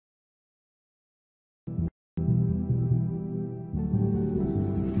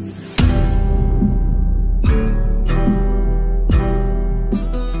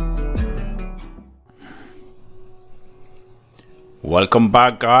Welcome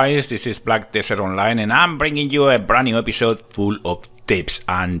back, guys. This is Black Desert Online and I'm bringing you a brand new episode full of tips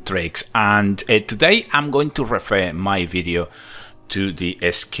and tricks. And today I'm going to refer my video to the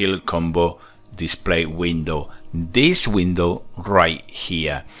skill combo display window. This window right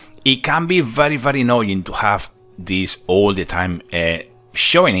here. It can be very annoying to have this all the time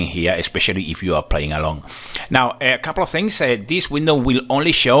showing in here, especially if you are playing along. Now, a couple of things. This window will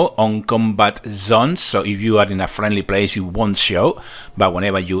only show on combat zones, so if you are in a friendly place it won't show, but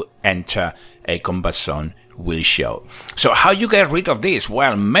whenever you enter a combat zone will show. So how you get rid of this?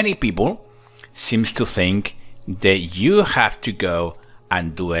 Well, many people seems to think that you have to go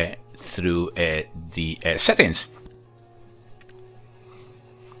and do it through the settings.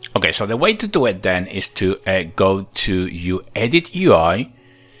 Okay, so the way to do it then is to go to your edit UI,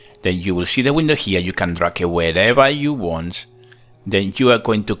 then you will see the window here. You can drag it wherever you want. Then you are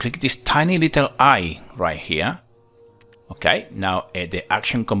going to click this tiny little eye right here. Okay, now the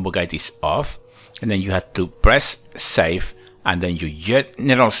action combo guide is off, and then you have to press save, and then your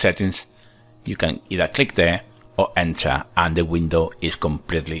general settings, you can either click there or enter, and the window is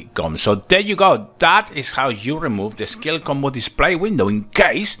completely gone. So there you go. That is how you remove the skill combo display window in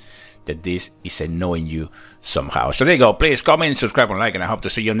case that this is annoying you somehow. So there you go. Please comment, subscribe and like, and I hope to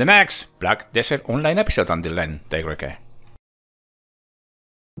see you in the next Black Desert Online episode. Until then, take care.